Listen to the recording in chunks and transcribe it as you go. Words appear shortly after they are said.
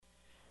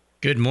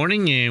Good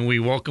morning, and we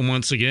welcome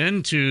once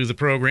again to the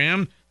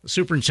program the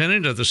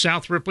Superintendent of the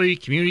South Ripley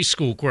Community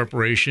School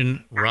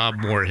Corporation, Rob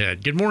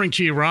Moorhead. Good morning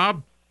to you,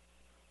 Rob.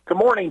 Good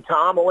morning,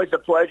 Tom. Always a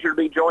pleasure to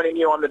be joining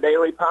you on the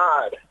Daily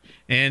Pod.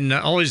 And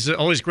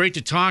always great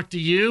to talk to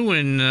you.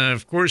 And,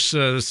 of course,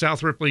 the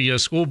South Ripley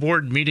School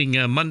Board meeting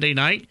Monday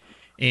night.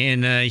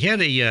 And you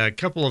had a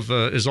couple of,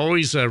 as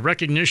always,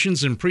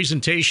 recognitions and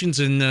presentations,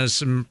 and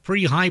some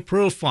pretty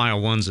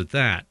high-profile ones at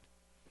that.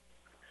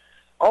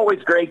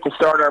 Always great to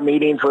start our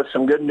meetings with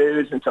some good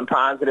news and some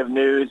positive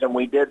news, and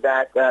we did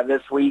that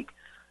this week.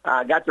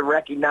 Got to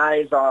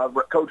recognize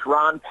Coach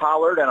Ron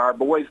Pollard and our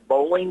boys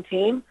bowling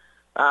team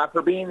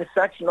for being the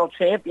sectional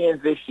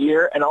champions this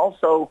year. And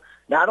also,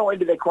 not only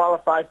did they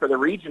qualify for the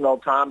regional,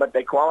 Tom, but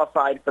they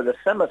qualified for the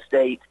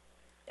semi-state,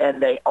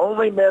 and they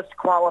only missed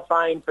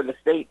qualifying for the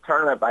state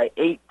tournament by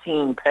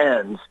 18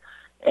 pens.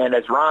 And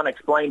as Ron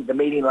explained at the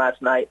meeting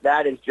last night,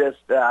 that is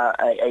just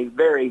a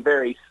very,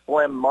 very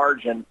slim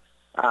margin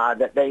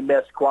that they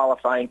missed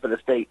qualifying for the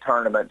state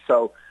tournament.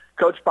 So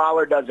Coach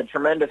Pollard does a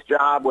tremendous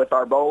job with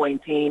our bowling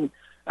team.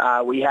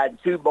 We had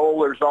two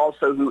bowlers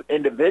also who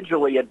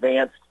individually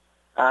advanced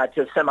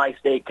to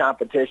semi-state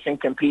competition,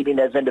 competing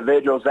as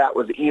individuals. That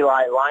was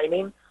Eli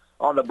Liming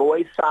on the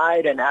boys'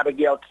 side and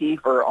Abigail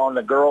Kiefer on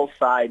the girls'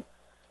 side.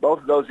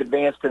 Both of those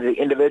advanced to the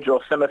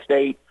individual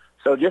semi-state.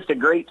 So just a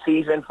great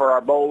season for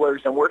our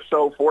bowlers, and we're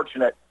so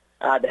fortunate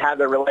to have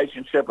the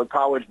relationship with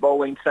College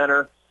Bowling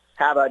Center,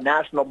 have a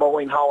National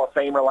Bowling Hall of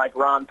Famer like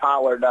Ron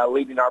Pollard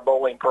leading our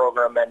bowling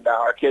program, and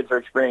our kids are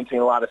experiencing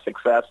a lot of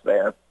success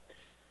there.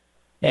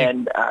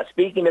 And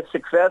speaking of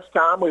success,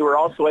 Tom, we were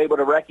also able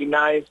to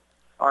recognize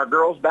our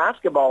girls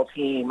basketball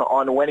team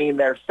on winning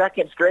their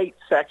second straight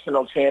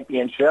sectional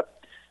championship.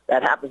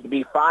 That happens to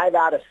be 5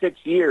 out of 6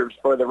 years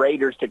for the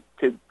Raiders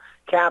to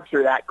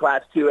capture that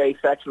Class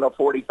 2A Sectional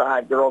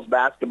 45 girls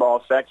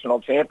basketball sectional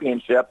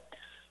championship.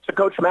 So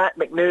Coach Matt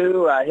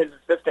McNew, his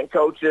assistant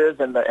coaches,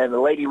 and the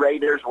Lady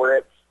Raiders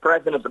were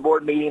present at the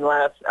board meeting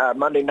last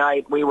Monday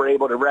night. We were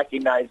able to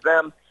recognize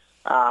them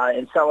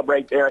and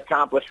celebrate their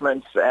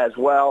accomplishments as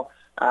well.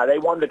 They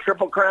won the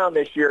Triple Crown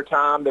this year,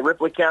 Tom, the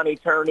Ripley County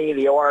Tourney,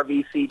 the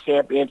ORVC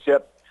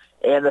Championship,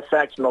 and the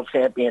Sectional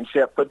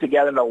Championship, put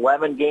together an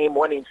 11-game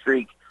winning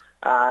streak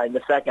in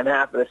the second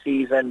half of the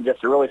season.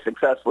 Just a really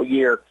successful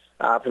year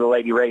for the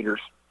Lady Raiders.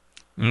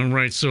 All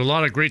right, so a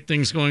lot of great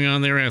things going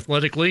on there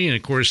athletically. And,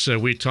 of course,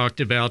 we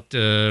talked about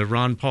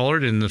Ron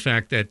Pollard and the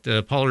fact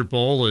that Pollard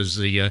Bowl is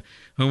the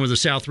home of the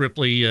South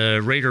Ripley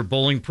Raider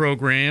bowling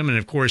program. And,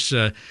 of course,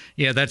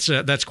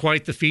 that's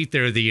quite the feat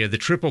there, the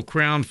Triple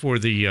Crown for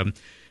the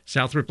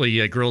South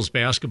Ripley girls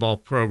basketball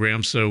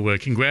program. So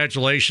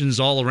congratulations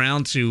all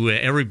around to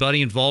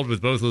everybody involved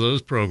with both of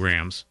those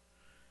programs.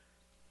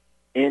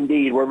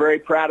 Indeed. We're very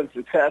proud of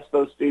the success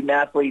those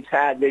student-athletes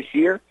had this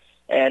year.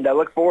 And I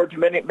look forward to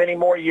many, many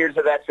more years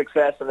of that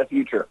success in the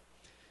future.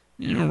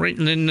 All right.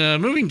 And then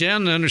moving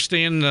down to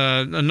understand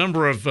a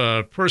number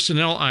of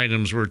personnel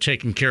items were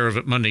taken care of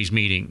at Monday's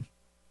meeting.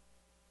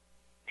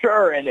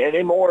 Sure. And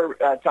any more,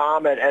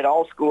 Tom, at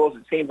all schools,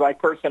 it seems like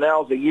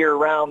personnel is a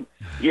year-round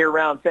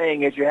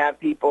thing as you have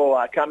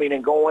people coming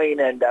and going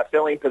and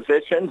filling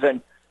positions. And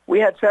we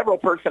had several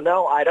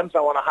personnel items I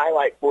want to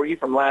highlight for you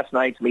from last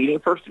night's meeting.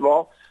 First of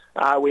all,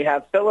 we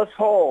have Phyllis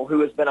Hull,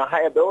 who has been a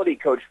high ability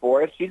coach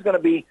for us. She's going to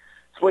be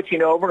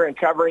switching over and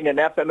covering an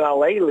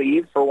FMLA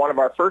leave for one of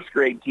our first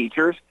grade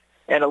teachers.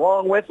 And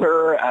along with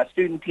her,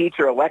 student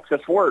teacher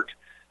Alexis Wirt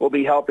will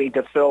be helping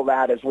to fill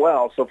that as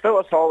well. So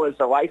Phyllis Hull is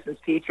a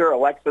licensed teacher.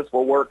 Alexis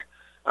will work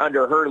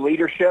under her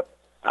leadership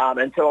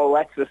until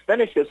Alexis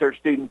finishes her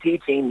student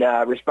teaching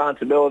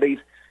responsibilities.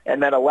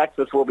 And then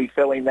Alexis will be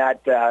filling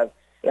that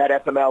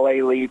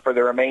FMLA leave for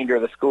the remainder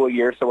of the school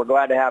year. So we're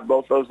glad to have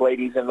both those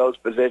ladies in those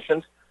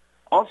positions.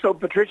 Also,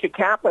 Patricia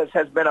Kappas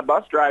has been a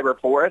bus driver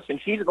for us, and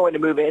she's going to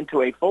move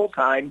into a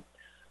full-time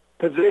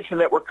position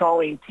that we're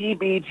calling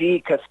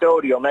TBG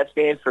Custodial, and that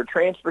stands for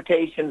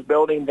Transportation,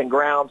 Buildings, and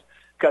Grounds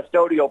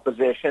Custodial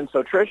Position.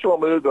 So Tricia will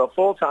move to a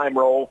full-time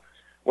role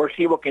where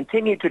she will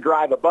continue to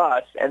drive a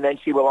bus, and then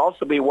she will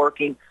also be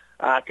working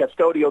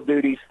custodial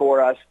duties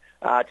for us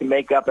to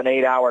make up an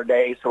 8-hour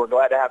day. So we're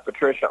glad to have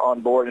Patricia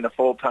on board in a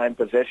full-time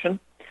position.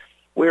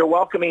 We are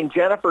welcoming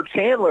Jennifer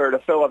Chandler to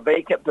fill a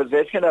vacant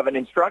position of an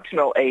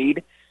instructional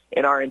aide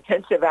in our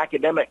intensive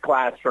academic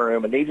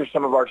classroom. And these are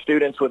some of our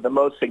students with the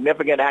most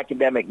significant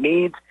academic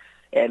needs,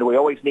 and we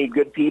always need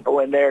good people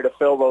in there to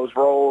fill those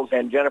roles,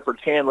 and Jennifer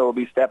Chandler will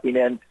be stepping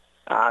in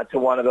to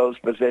one of those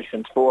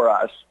positions for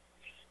us.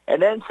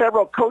 And then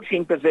several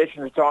coaching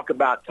positions to talk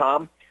about,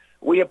 Tom.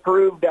 We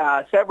approved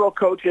several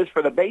coaches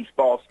for the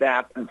baseball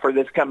staff for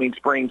this coming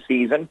spring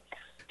season.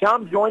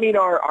 Tom, joining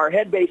our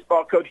head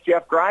baseball coach,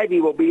 Jeff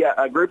Grivey, will be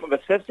a group of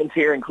assistants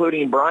here,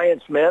 including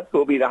Brian Smith, who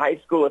will be the high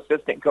school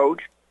assistant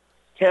coach.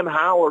 Tim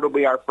Howard will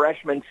be our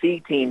freshman C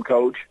team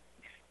coach.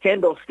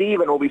 Kendall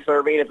Stephen will be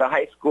serving as a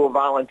high school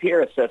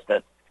volunteer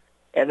assistant.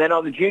 And then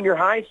on the junior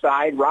high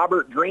side,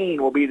 Robert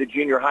Green will be the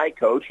junior high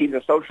coach. He's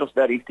a social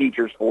studies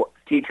teacher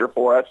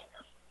for us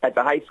at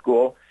the high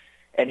school.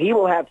 And he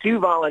will have 2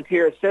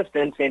 volunteer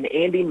assistants in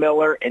Andy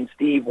Miller and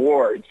Steve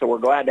Ward. So we're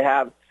glad to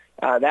have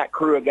that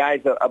crew of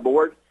guys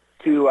aboard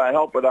to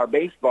help with our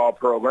baseball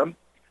program.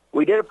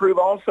 We did approve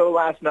also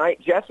last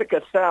night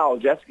Jessica Sell.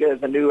 Jessica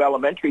is a new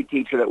elementary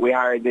teacher that we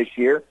hired this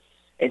year,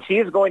 and she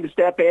is going to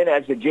step in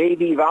as the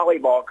JV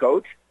volleyball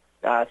coach,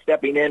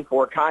 stepping in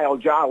for Kyle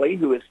Jolly,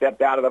 who has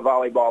stepped out of the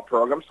volleyball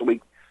program. So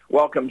we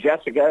welcome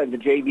Jessica as the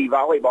JV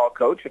volleyball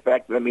coach,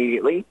 effective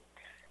immediately.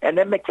 And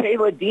then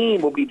Michaela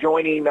Dean will be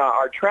joining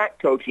our track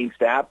coaching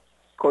staff.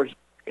 Of course,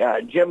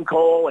 Jim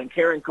Cole and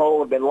Karen Cole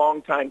have been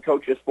longtime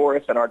coaches for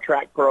us in our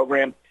track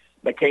program.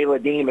 Michaela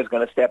Dean is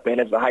going to step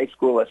in as the high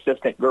school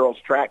assistant girls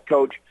track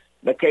coach.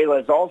 Michaela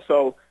is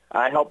also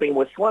helping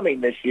with swimming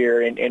this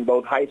year in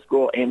both high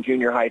school and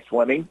junior high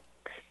swimming.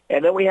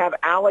 And then we have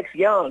Alex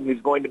Young,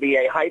 who's going to be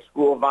a high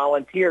school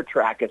volunteer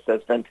track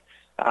assistant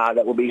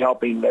that will be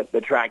helping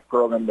the track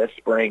program this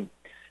spring.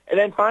 And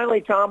then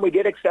finally, Tom, we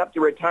did accept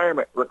a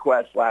retirement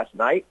request last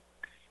night,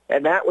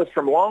 and that was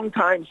from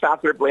longtime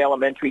South Ripley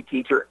Elementary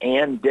teacher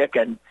Ann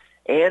Dicken.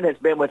 Ann has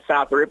been with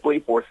South Ripley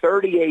for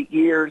 38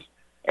 years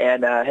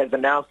and has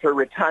announced her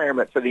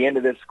retirement for the end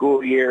of this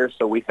school year.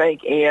 So we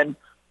thank Ann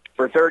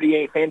for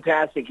 38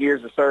 fantastic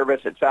years of service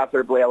at South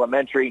Ripley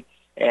Elementary,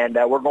 and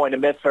we're going to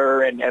miss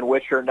her and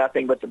wish her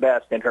nothing but the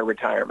best in her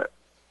retirement.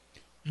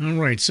 All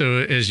right. So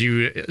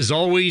as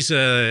always,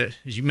 as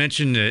you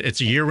mentioned,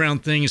 it's a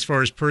year-round thing as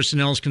far as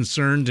personnel is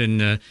concerned,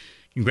 and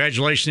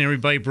congratulations to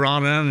everybody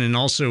brought on, and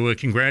also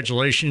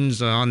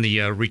congratulations on the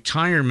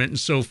retirement and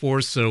so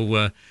forth.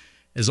 So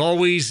as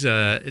always,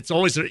 it's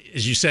always,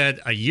 as you said,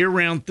 a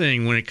year-round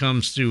thing when it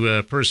comes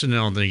to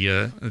personnel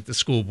at the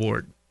school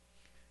board.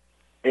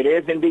 It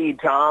is indeed,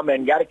 Tom,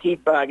 and got to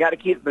keep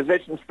the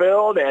positions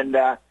filled and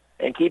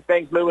keep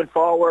things moving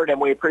forward.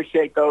 And we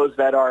appreciate those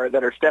that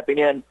are stepping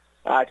in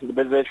to the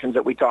positions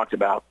that we talked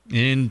about.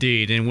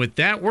 Indeed. And with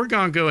that, we're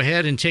going to go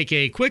ahead and take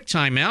a quick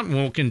timeout, and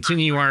we'll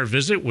continue our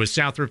visit with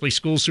South Ripley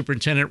School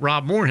Superintendent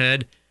Rob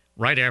Moorhead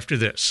right after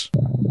this.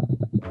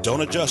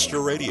 Don't adjust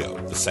your radio.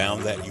 The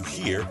sound that you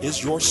hear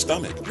is your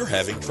stomach. You're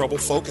having trouble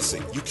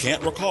focusing. You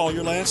can't recall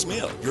your last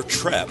meal. You're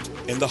trapped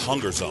in the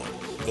hunger zone.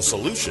 The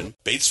solution,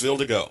 Batesville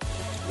To Go.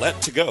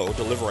 Let To Go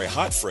deliver a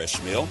hot, fresh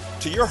meal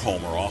to your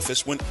home or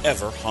office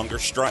whenever hunger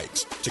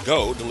strikes. To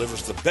Go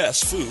delivers the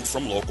best food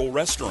from local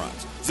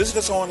restaurants. Visit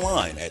us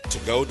online at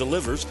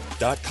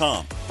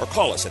togodelivers.com or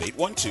call us at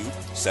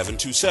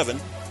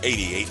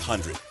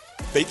 812-727-8800.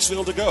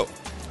 Batesville To Go.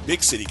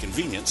 Big city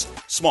convenience,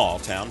 small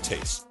town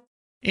taste.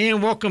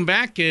 And welcome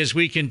back as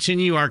we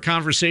continue our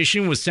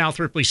conversation with South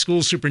Ripley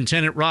School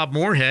Superintendent Rob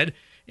Moorhead.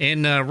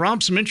 And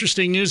Rob, some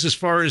interesting news as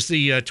far as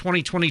the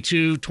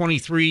 2022-23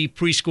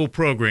 preschool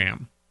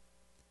program.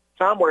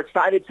 Tom, we're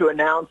excited to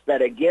announce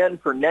that again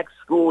for next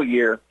school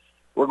year,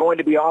 we're going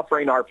to be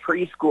offering our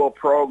preschool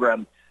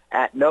program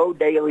at no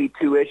daily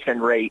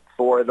tuition rate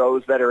for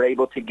those that are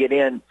able to get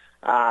in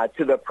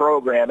to the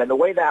program. And the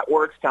way that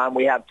works, Tom,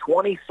 we have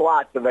 20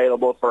 slots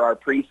available for our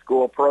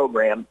preschool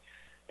program.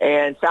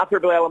 And South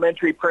Ripley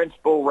Elementary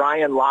Principal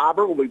Ryan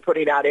Lauber will be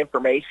putting out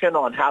information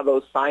on how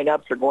those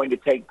sign-ups are going to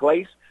take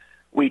place.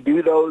 We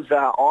do those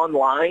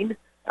online,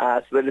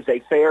 so that it's a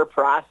fair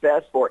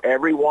process for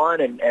everyone,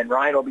 and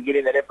Ryan will be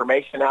getting that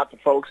information out to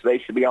folks. They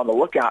should be on the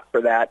lookout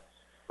for that.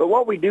 But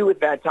what we do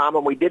with that, Tom,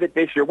 and we did it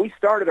this year, we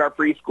started our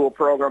preschool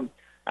program,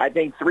 I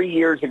think, 3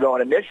 years ago,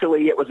 and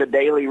initially it was a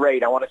daily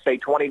rate. I want to say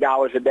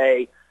 $20 a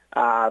day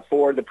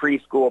for the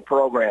preschool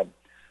program.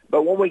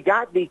 But when we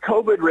got the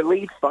COVID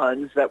relief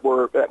funds that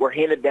were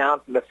handed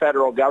down from the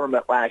federal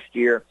government last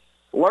year,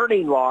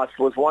 learning loss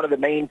was one of the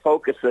main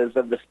focuses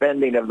of the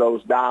spending of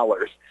those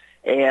dollars.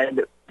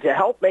 And to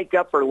help make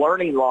up for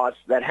learning loss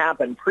that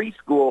happened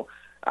preschool,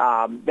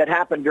 that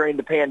happened during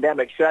the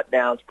pandemic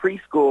shutdowns,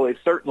 preschool is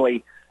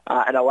certainly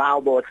an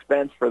allowable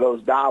expense for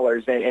those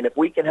dollars. And if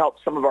we can help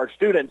some of our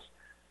students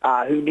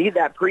who need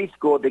that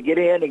preschool to get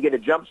in and get a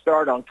jump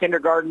start on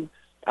kindergarten,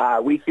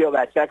 we feel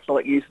that's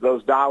excellent use of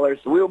those dollars.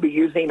 So we'll be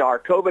using our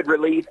COVID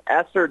relief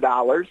ESSER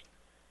dollars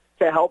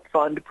to help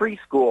fund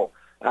preschool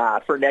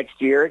for next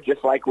year,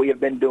 just like we have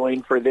been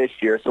doing for this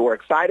year. So we're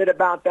excited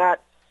about that.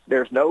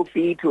 There's no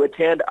fee to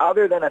attend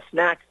other than a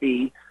snack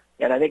fee,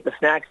 and I think the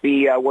snack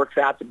fee works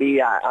out to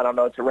be, I don't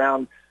know, it's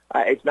around,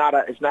 it's not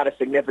a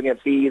significant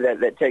fee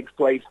that takes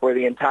place for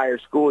the entire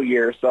school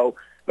year. So,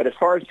 but as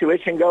far as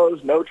tuition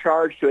goes, no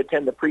charge to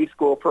attend the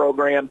preschool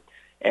program,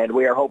 and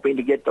we are hoping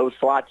to get those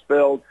slots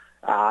filled.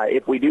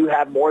 If we do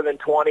have more than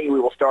 20, we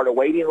will start a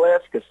waiting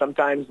list, because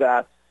sometimes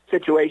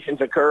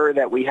situations occur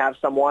that we have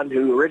someone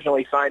who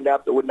originally signed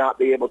up that would not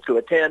be able to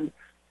attend.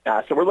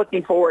 So we're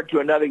looking forward to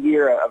another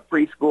year of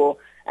preschool.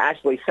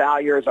 Ashley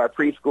Salyer is our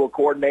preschool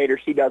coordinator.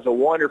 She does a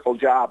wonderful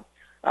job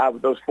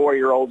with those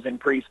 4-year-olds in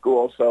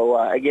preschool. So,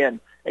 again,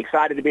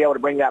 excited to be able to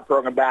bring that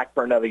program back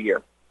for another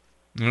year.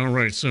 All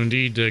right. So,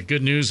 indeed,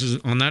 good news is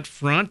on that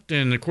front.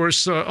 And, of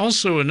course,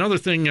 also another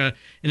thing, an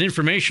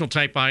informational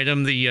type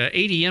item, the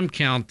ADM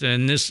count.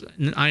 And this,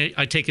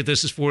 I take it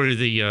this is for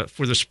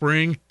the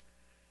spring.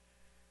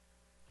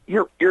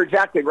 You're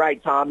exactly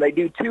right, Tom. They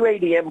do 2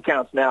 ADM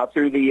counts now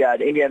through the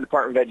Indiana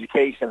Department of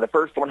Education. The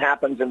first one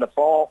happens in the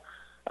fall,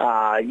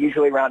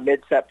 usually around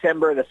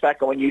mid-September. The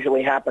second one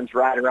usually happens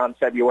right around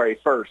February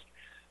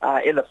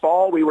 1st. In the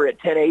fall, we were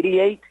at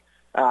 1088,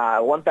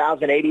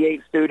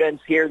 1,088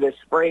 students. Here this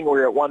spring,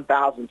 we're at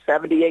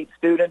 1,078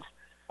 students.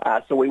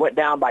 So we went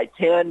down by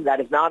 10.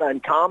 That is not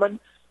uncommon.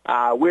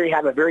 We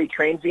have a very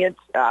transient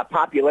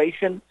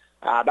population,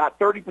 about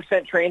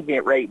 30%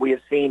 transient rate we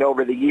have seen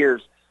over the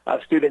years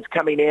of students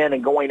coming in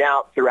and going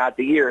out throughout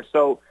the year.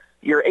 So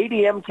your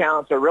ADM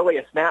counts are really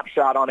a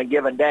snapshot on a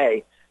given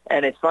day.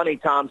 And it's funny,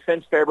 Tom,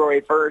 since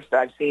February 1st,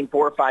 I've seen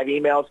 4 or 5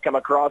 emails come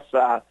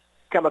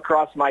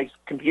across my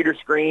computer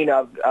screen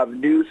of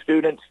new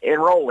students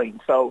enrolling.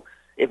 So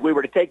if we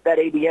were to take that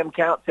ADM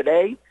count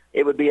today,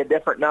 it would be a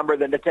different number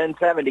than the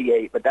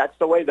 1078. But that's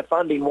the way the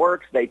funding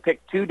works. They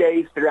pick 2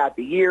 days throughout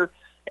the year,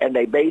 and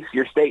they base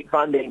your state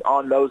funding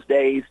on those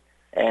days.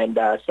 And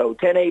so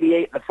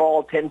 1088 in the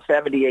fall,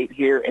 1078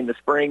 here in the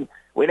spring.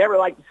 We never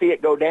like to see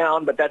it go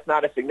down, but that's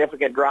not a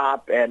significant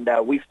drop. And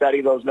we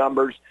study those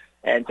numbers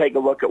and take a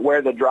look at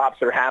where the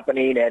drops are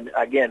happening. And,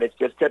 again, it's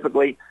just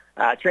typically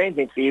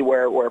transiency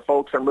where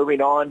folks are moving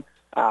on,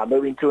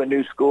 moving to a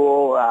new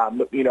school,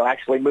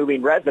 actually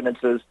moving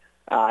residences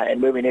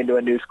and moving into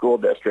a new school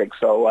district.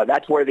 So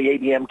that's where the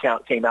ADM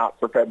count came out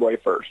for February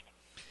 1st.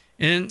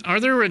 And are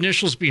there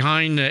initials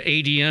behind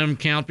ADM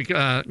count?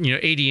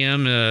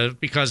 ADM,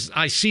 because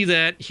I see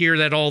that, hear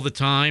that all the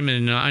time,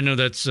 and I know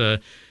that's,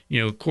 of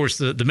course,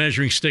 the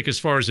measuring stick as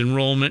far as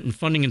enrollment and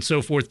funding and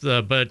so forth.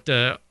 But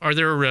are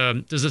there?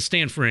 Does it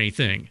stand for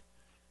anything?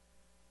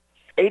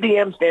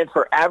 ADM stands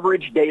for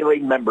Average Daily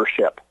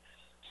Membership.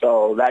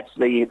 So that's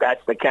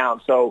the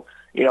count. So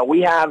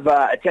we have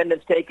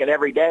attendance taken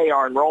every day.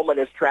 Our enrollment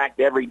is tracked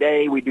every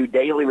day. We do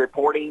daily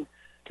reporting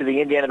to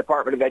the Indiana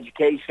Department of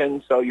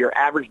Education. So your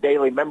average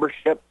daily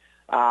membership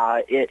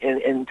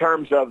in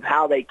terms of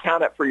how they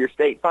count it for your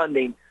state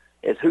funding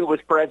is who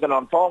was present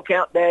on fall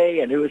count day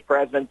and who was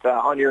present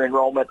on your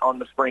enrollment on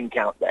the spring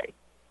count day.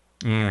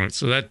 All right,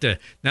 so that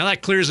now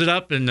that clears it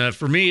up, and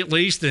for me at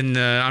least, and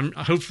I'm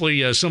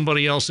hopefully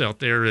somebody else out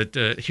there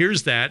that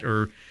hears that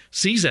or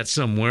sees that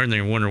somewhere, and they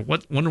wonder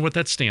what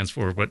that stands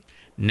for. But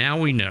now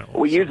we know.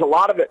 We use a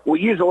lot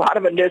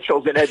of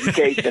initials in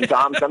education,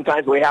 Tom.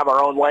 Sometimes we have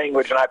our own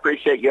language, and I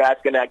appreciate you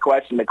asking that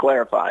question to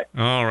clarify.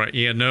 All right,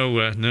 yeah, and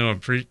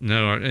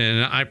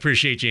I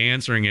appreciate you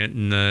answering it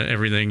and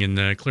everything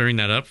and clearing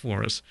that up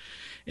for us.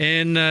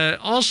 And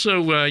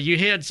also, you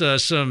had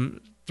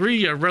some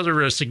 3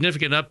 rather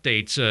significant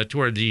updates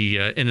toward the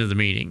end of the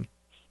meeting.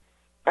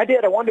 I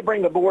did. I wanted to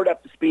bring the board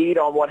up to speed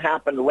on what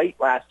happened late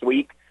last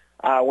week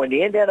when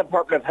the Indiana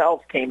Department of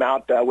Health came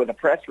out with a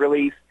press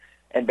release.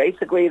 And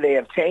basically, they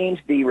have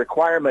changed the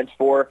requirements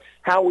for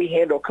how we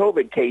handle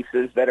COVID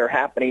cases that are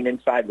happening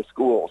inside the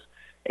schools.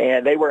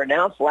 And they were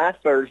announced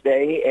last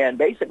Thursday. And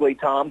basically,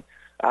 Tom,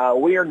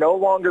 we are no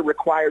longer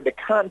required to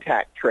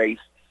contact trace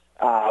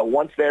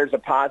once there's a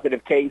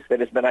positive case that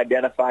has been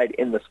identified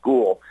in the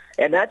school.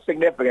 And that's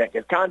significant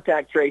because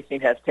contact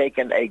tracing has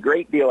taken a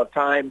great deal of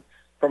time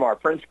from our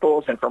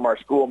principals and from our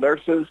school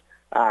nurses.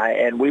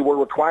 And we were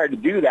required to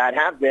do that,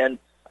 have been,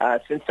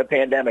 since the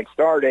pandemic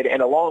started.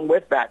 And along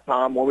with that,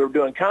 Tom, when we were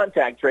doing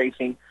contact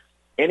tracing,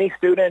 any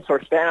students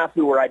or staff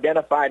who were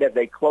identified as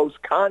a close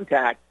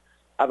contact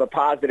of a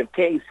positive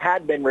case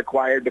had been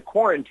required to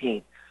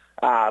quarantine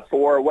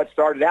for what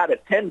started out as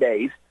 10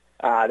 days.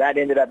 That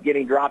ended up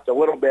getting dropped a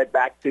little bit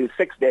back to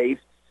 6 days.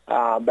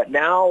 But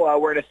now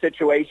we're in a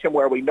situation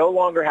where we no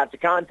longer have to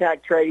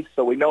contact trace,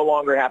 so we no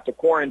longer have to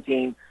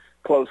quarantine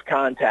close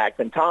contacts.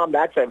 And, Tom,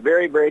 that's a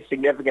very, very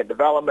significant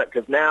development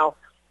because now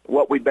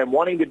what we've been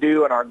wanting to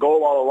do and our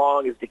goal all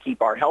along is to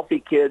keep our healthy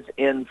kids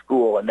in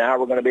school. And now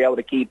we're going to be able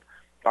to keep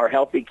our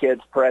healthy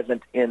kids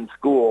present in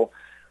school.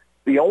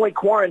 The only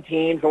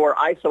quarantines or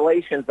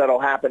isolations that will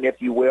happen,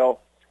 if you will,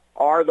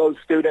 are those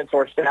students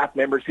or staff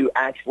members who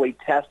actually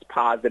test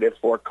positive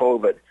for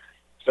COVID.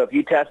 So if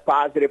you test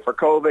positive for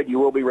COVID, you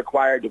will be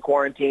required to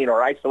quarantine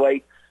or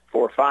isolate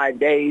for 5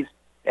 days,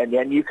 and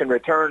then you can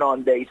return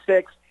on day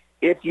 6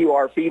 if you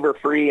are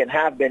fever-free and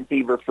have been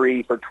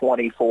fever-free for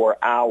 24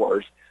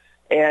 hours.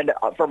 And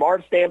from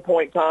our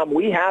standpoint, Tom,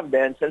 we have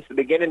been, since the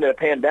beginning of the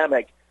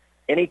pandemic,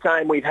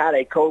 anytime we've had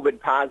a COVID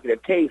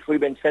positive case,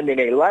 we've been sending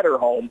a letter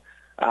home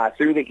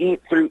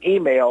through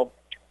email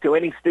to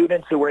any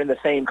students who were in the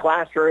same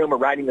classroom or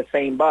riding the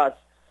same bus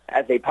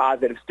as a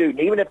positive student.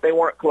 Even if they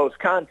weren't close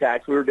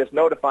contacts, we were just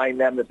notifying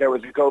them that there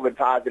was a COVID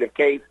positive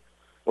case.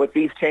 With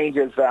these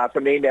changes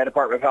from the Indiana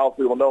Department of Health,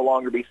 we will no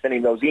longer be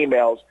sending those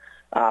emails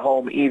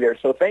home either.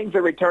 So things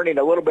are returning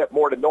a little bit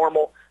more to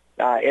normal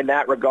in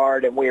that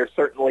regard, and we are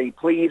certainly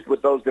pleased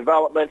with those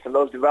developments, and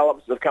those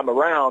developments have come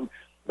around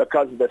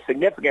because of the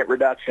significant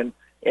reduction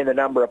in the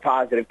number of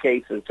positive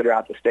cases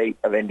throughout the state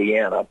of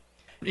Indiana.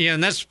 Yeah,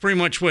 and that's pretty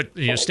much what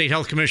State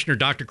Health Commissioner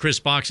Dr. Chris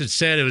Box had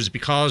said. It was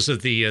because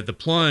of the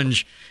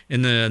plunge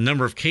in the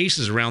number of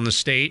cases around the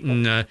state,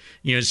 and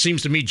it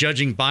seems to me,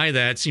 judging by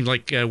that, it seems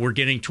like we're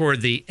getting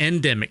toward the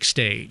endemic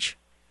stage.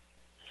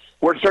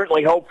 We're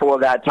certainly hopeful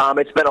of that, Tom.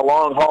 It's been a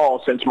long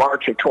haul since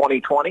March of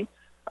 2020,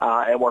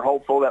 and we're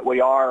hopeful that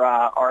we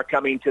are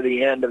coming to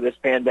the end of this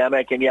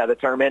pandemic. And, yeah, the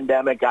term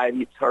endemic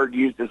I've heard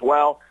used as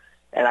well.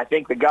 And I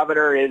think the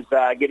governor is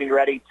getting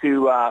ready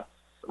to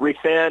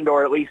rescind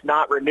or at least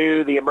not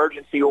renew the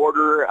emergency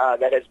order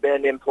that has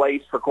been in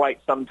place for quite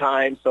some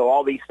time. So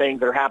all these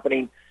things are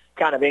happening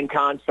kind of in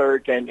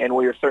concert, and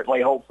we are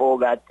certainly hopeful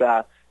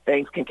that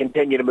things can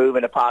continue to move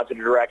in a positive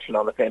direction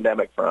on the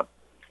pandemic front.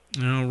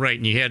 All right.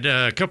 And you had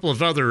a couple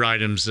of other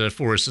items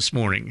for us this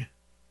morning.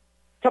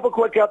 A couple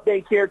quick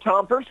updates here,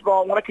 Tom. First of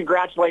all, I want to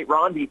congratulate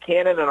Ron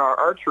Buchanan and our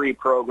archery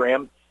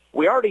program.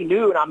 We already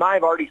knew, and I might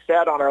have already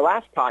said on our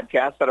last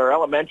podcast, that our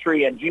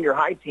elementary and junior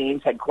high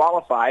teams had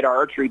qualified, our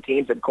archery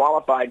teams had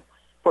qualified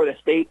for the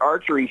state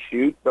archery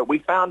shoot, but we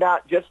found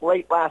out just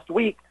late last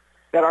week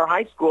that our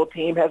high school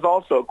team has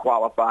also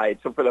qualified.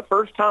 So for the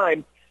first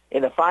time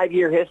in the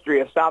 5-year history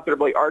of South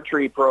Ripley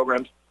archery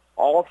programs,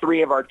 all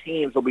 3 of our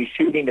teams will be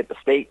shooting at the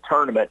state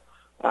tournament.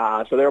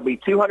 So there will be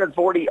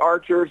 240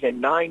 archers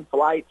and 9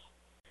 flights.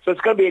 So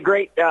it's going to be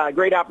a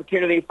great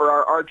opportunity for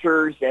our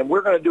archers, and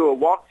we're going to do a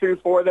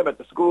walkthrough for them at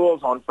the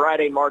schools on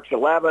Friday, March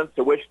 11th,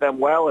 to wish them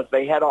well as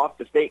they head off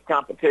to state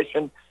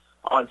competition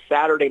on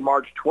Saturday,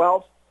 March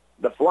 12th.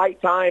 The flight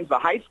times, the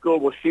high school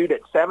will shoot at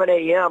 7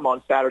 a.m.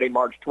 on Saturday,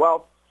 March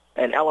 12th,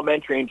 and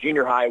elementary and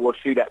junior high will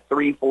shoot at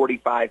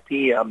 3:45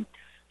 p.m.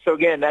 So,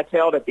 again, that's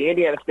held at the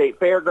Indiana State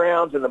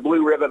Fairgrounds in the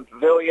Blue Ribbon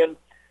Pavilion.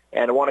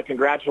 And I want to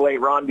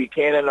congratulate Ron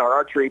Buchanan, our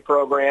archery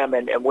program,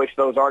 and wish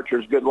those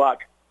archers good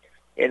luck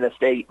in the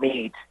state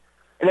meet.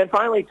 And then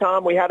finally,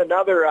 Tom, we had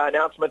another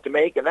announcement to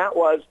make, and that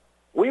was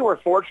we were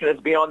fortunate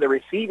to be on the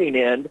receiving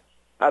end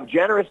of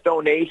generous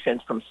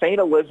donations from St.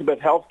 Elizabeth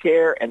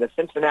Healthcare and the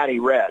Cincinnati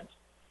Reds.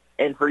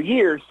 And for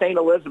years, St.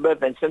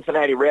 Elizabeth and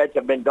Cincinnati Reds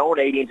have been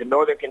donating to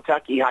Northern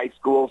Kentucky high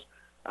schools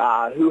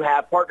who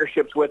have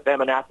partnerships with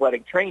them in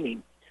athletic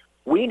training.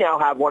 We now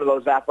have one of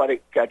those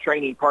athletic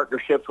training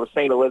partnerships with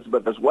St.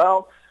 Elizabeth as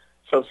well.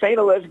 So St.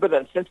 Elizabeth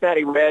and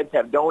Cincinnati Reds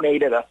have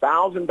donated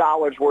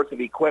 $1,000 worth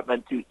of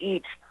equipment to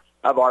each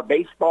of our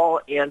baseball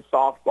and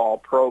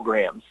softball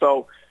programs.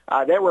 So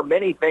there were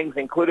many things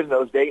included in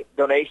those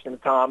donations,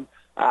 Tom.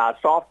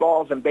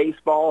 Softballs and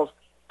baseballs,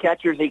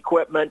 catcher's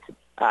equipment,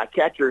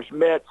 catcher's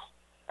mitts,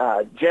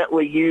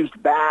 gently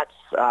used bats,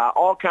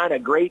 all kind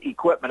of great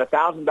equipment,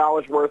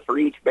 $1,000 worth for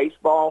each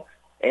baseball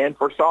and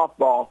for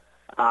softball.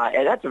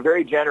 And that's a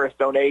very generous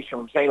donation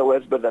from St.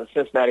 Elizabeth and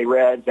Cincinnati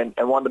Reds, and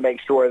wanted to make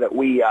sure that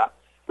we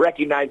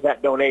recognized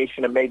that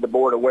donation and made the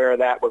board aware of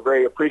that. We're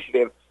very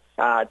appreciative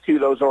to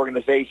those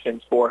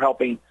organizations for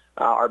helping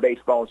our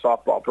baseball and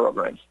softball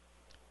programs.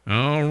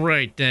 All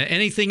right.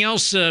 Anything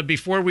else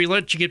before we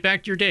let you get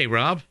back to your day,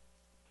 Rob?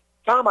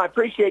 Tom, I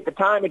appreciate the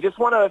time. And just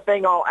one other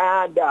thing I'll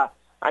add.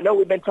 I know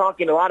we've been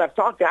talking a lot. I've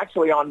talked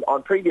actually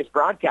on previous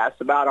broadcasts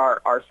about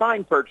our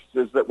sign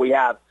purchases that we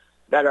have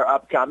that are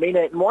upcoming.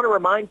 And want to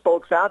remind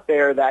folks out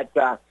there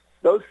that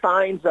those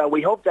signs,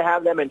 we hope to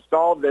have them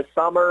installed this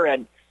summer.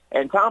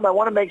 And Tom, I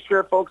want to make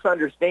sure folks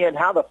understand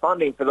how the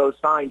funding for those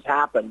signs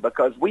happen,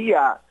 because we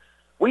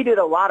did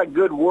a lot of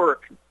good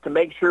work to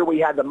make sure we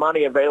had the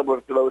money available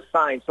for those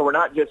signs. So we're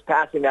not just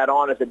passing that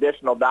on as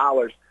additional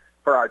dollars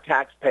for our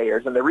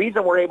taxpayers. And the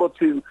reason we're able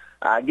to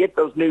get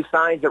those new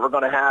signs that we're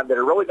going to have that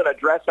are really going to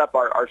dress up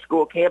our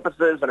school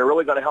campuses and are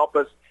really going to help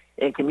us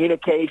in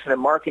communication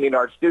and marketing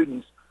our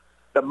students,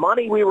 the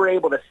money we were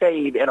able to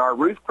save in our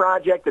roof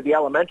project at the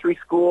elementary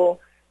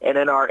school and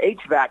in our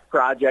HVAC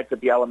project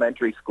at the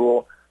elementary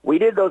school, we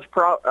did those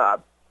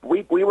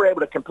we were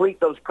able to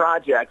complete those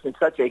projects in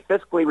such a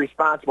fiscally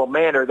responsible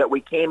manner that we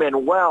came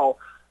in well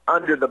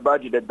under the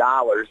budgeted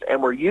dollars.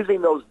 And we're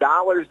using those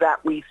dollars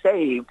that we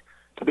saved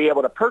to be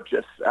able to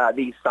purchase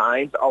these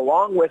signs,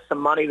 along with some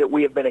money that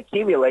we have been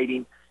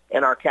accumulating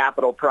in our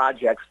capital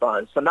projects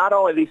fund. So not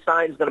only are these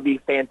signs going to be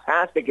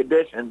fantastic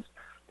additions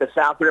to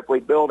South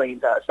Ripley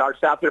buildings, our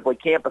South Ripley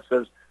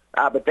campuses,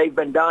 but they've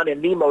been done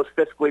in the most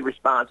fiscally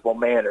responsible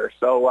manner.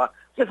 So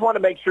just want to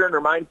make sure and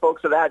remind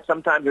folks of that.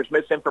 Sometimes there's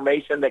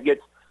misinformation that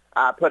gets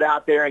put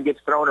out there and gets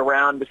thrown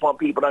around. Just want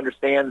people to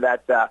understand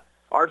that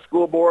our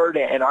school board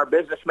and our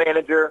business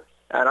manager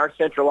and our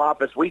central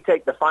office, we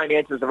take the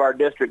finances of our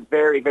district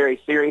very, very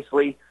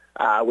seriously.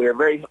 We are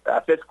very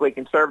fiscally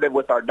conservative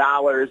with our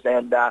dollars,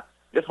 and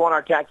just want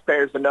our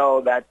taxpayers to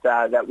know that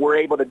that we're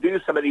able to do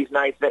some of these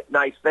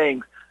nice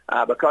things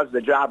because of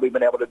the job we've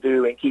been able to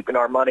do in keeping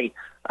our money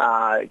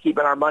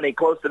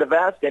close to the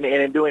vest and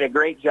in doing a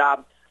great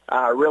job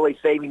really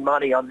saving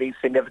money on these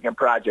significant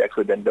projects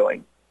we've been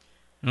doing.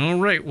 All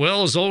right.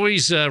 Well, as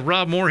always,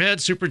 Rob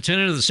Moorhead,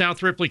 Superintendent of the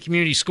South Ripley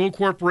Community School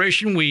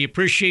Corporation, we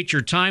appreciate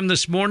your time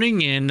this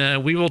morning,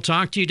 and we will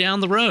talk to you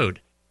down the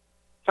road.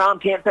 Tom,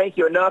 can't thank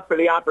you enough for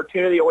the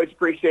opportunity. Always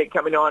appreciate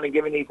coming on and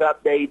giving these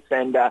updates,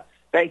 and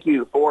thank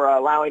you for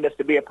allowing us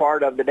to be a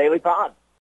part of the Daily Pod.